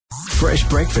Fresh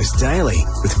breakfast daily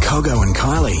with Coggo and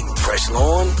Kylie. Fresh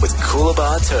lawn with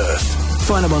Coolabah Turf.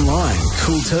 Find them online,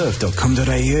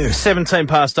 coolturf.com.au. 17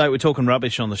 past 8, we're talking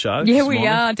rubbish on the show. Yeah, we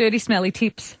are. Dirty, smelly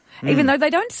tips. Even though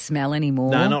they don't smell anymore.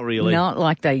 No, not really. Not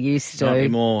like they used to. Not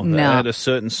anymore. No. They had a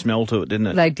certain smell to it, didn't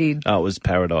it? They did. Oh, it was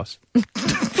paradise.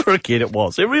 For a kid, it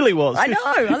was. It really was. I know.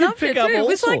 I loved pick it up too. It all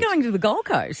was like sorts. going to the Gold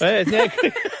Coast. Yeah,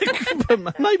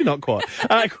 but maybe not quite.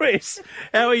 Chris,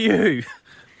 how are you?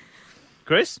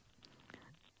 Chris?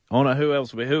 Oh, no, who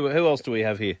else do we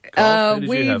have here? Carl, who did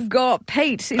you have? We've got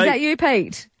Pete. Is that you,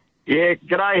 Pete? Yeah,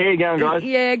 g'day. How you going, guys?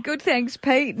 Yeah, good, thanks,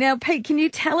 Pete. Now, Pete, can you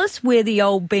tell us where the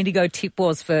old Bendigo tip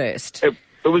was first? It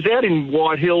was out in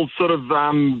White Hills, sort of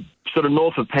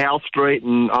north of Powell Street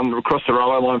and across the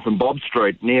railway line from Bob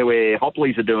Street, near where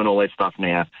Hopleys are doing all their stuff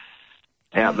now.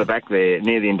 Out the back there,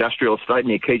 near the industrial estate,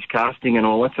 near Keach Casting and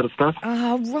all that sort of stuff.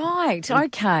 Oh, right.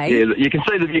 Okay. Yeah, you can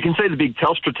see the big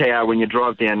Telstra tower when you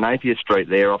drive down Napier Street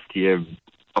there off to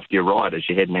your right as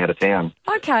you're heading out of town.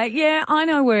 Okay, yeah, I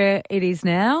know where it is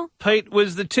now. Pete,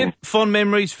 was the tip fond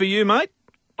memories for you, mate?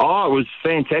 Oh, it was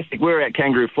fantastic. We were at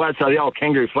Kangaroo Flat, so the old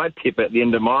Kangaroo Flat tip at the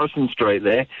end of Morrison Street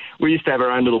there. We used to have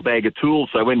our own little bag of tools,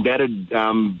 so when Dad had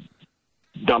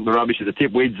dumped the rubbish at the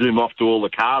tip, we'd zoom off to all the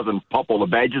cars and pop all the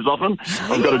badges off them.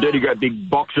 I've got a dirty great big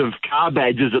box of car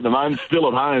badges at the moment, still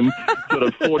at home, sort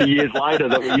of 40 years later,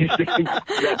 that we used to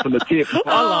get from the tip.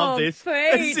 I love this.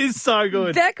 Pete. This is so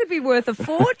good. That could be worth a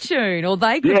fortune, or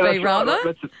they could Yeah, be, that's rather.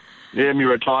 right. Yeah, my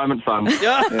retirement fund.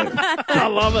 I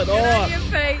love it. All Good on right. you,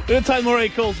 Pete. We're going to take more of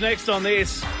your calls next on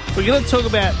this. We're going to talk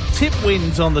about tip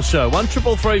wins on the show.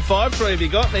 1-333-5-3. Have you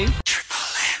got any?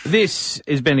 This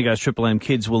is Bendigo's Triple M.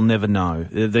 Kids will never know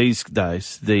these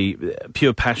days the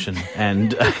pure passion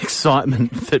and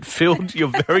excitement that filled your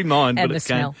very mind And when the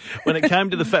smell. it came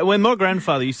to the fact. When my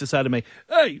grandfather used to say to me,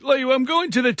 "Hey, Leo, I'm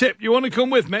going to the tip. You want to come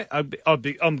with me?"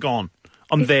 I'm gone.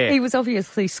 I'm there. He was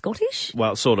obviously Scottish.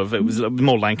 Well, sort of. It was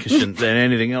more Lancashire than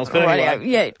anything else. But Right, anyway.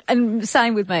 yeah, and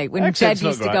same with me. When Accent's Dad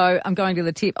used not to great. go, I'm going to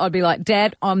the tip, I'd be like,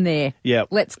 Dad, I'm there. Yep.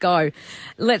 Let's go.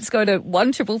 Let's go to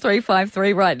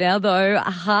 1-333-5-3 right now, though.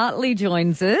 Hartley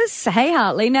joins us. Hey,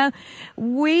 Hartley. Now,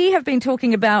 we have been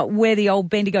talking about where the old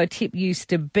Bendigo tip used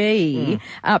to be.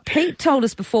 Pete told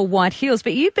us before White Hills,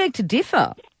 but you beg to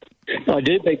differ. I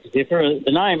do beg to differ.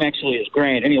 The name actually is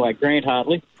Grant. Anyway, Grant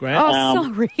Hartley. Grant? Oh,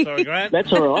 sorry. Sorry, Grant.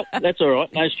 That's all right. That's all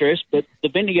right. No stress. But the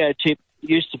Bendigo tip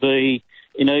used to be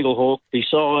in Eaglehawk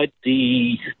beside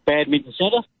the badminton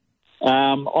centre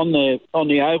on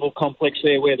the oval complex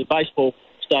there where the baseball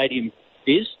stadium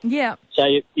is. Yeah, So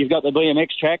you've got the BMX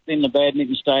track, then the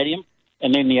badminton stadium,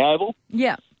 and then the oval.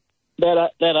 yeah.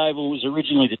 That oval was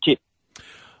originally the tip.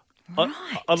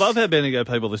 I love how Bendigo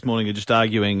people this morning are just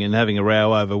arguing and having a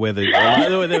row over where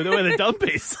the dump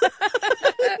is.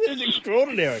 It's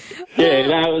extraordinary. Yeah,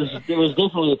 no, it was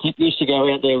definitely a tip. Used to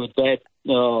go out there with Dad,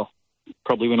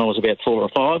 probably when I was about 4 or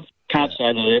 5. Can't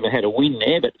say that I ever had a win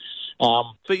there, but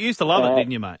But you used to love it,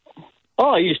 didn't you, mate?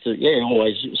 I used to, yeah,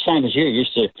 always, same as you,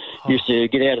 used to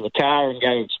get out of the car and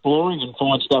go exploring and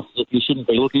find stuff that you shouldn't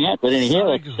be looking at. But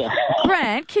anyhow,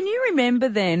 Grant, can you remember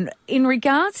then, in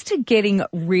regards to getting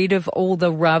rid of all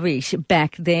the rubbish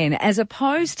back then, as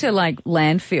opposed to like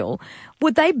landfill,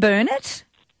 would they burn it?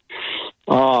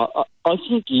 I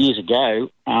think years ago,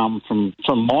 from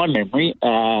my memory,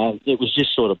 it was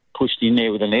just sort of pushed in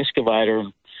there with an excavator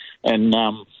and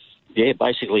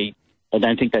basically, I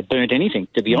don't think they burnt anything.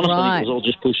 To be honest, I think it was all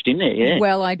just pushed in there. Yeah.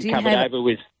 Well, I did covered over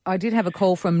with. I did have a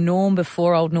call from Norm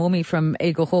before, old Normie from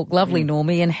Eaglehawk, lovely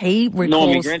Normie, and he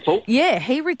recalls... Normie Grenfell? Yeah,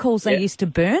 he recalls they used to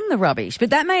burn the rubbish, but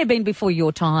that may have been before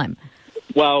your time.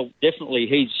 Well, definitely,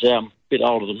 he's a bit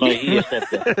older than me. He used to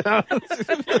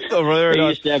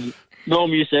have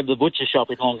Norm used to have the butcher shop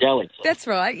in Long Gully. So. That's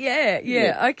right,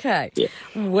 yeah, okay. Yeah.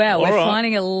 Well, we're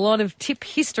finding a lot of tip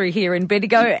history here in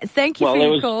Bendigo. Thank you for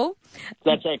your call.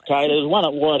 That's okay. There was one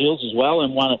at White Hills as well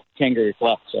and one at Kangaroo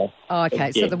Flat. So. Oh,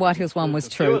 okay, so the White Hills one was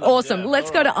true. Awesome.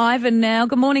 Let's go to Ivan now.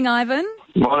 Good morning, Ivan.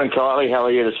 Morning, Kylie. How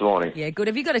are you this morning? Yeah, good.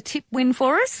 Have you got a tip win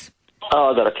for us? Oh,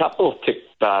 I've got a couple of tip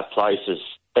places.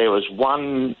 There was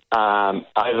one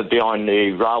over behind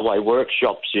the railway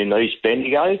workshops in East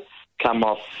Bendigo, come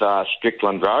off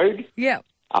Strickland Road. Yeah.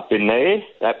 Up in there.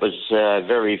 That was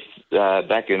very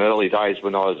back in early days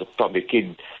when I was probably a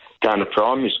kid going to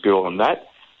primary school and that.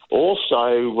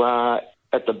 Also,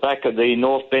 at the back of the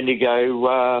North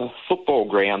Bendigo football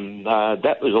ground,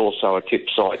 that was also a tip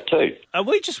site too. Are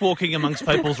we just walking amongst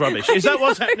people's rubbish? Is that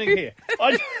what's happening here?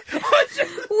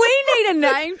 We need a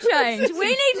name change. We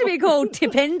need to be called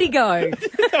Tipendigo.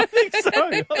 I think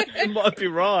so. You might be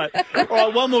right. All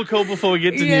right, one more call before we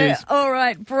get to news. All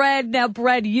right, Brad. Now,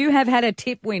 Brad, you have had a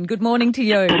tip win. Good morning to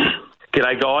you.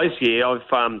 G'day, guys. Yeah, I've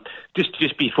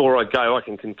just before I go, I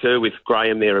can concur with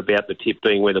Graham there about the tip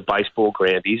being where the baseball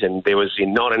ground is, and there was in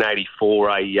 1984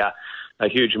 a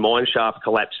huge mine shaft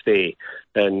collapsed there,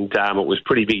 and it was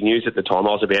pretty big news at the time.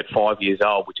 I was about 5 years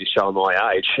old, which is showing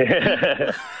my age.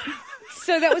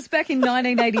 So that was back in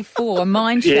 1984, a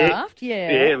mine shaft,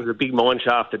 yeah. Yeah, it was a big mine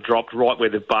shaft that dropped right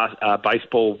where the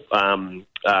baseball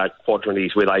quadrant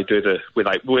is, where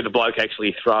the bloke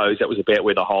actually throws. That was about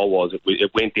where the hole was.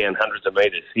 It went down hundreds of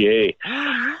metres. Yeah.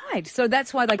 Oh, right. So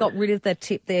that's why they got rid of the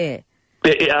tip there.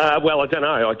 Well, I don't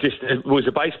know. It was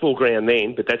a baseball ground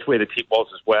then, but that's where the tip was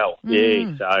as well.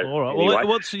 Yeah. So all right. Anyway, well,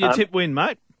 what's your tip win,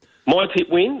 mate? My tip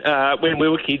win, when we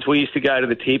were kids, we used to go to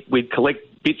the tip. We'd collect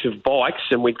bits of bikes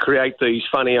and we'd create these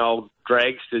funny old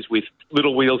dragsters with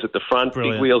little wheels at the front,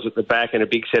 Brilliant. big wheels at the back and a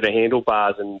big set of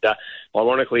handlebars. And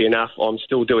ironically enough, I'm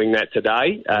still doing that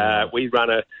today. We run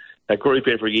a group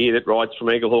every year that rides from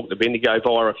Eaglehawk to Bendigo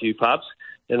via a few pubs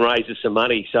and raises some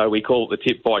money. So we call it the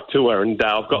Tip Bike Tour, and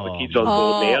I've got the kids on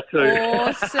board now too.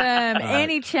 Awesome.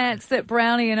 Any chance that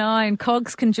Brownie and I and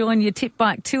Cogs can join your Tip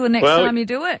Bike Tour next time you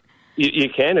do it? You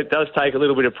can. It does take a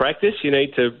little bit of practice. You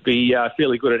need to be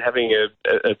fairly good at having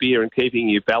a beer and keeping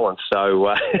your balance. So,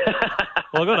 Well,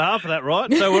 I got half of that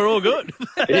right, so we're all good.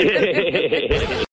 Yeah.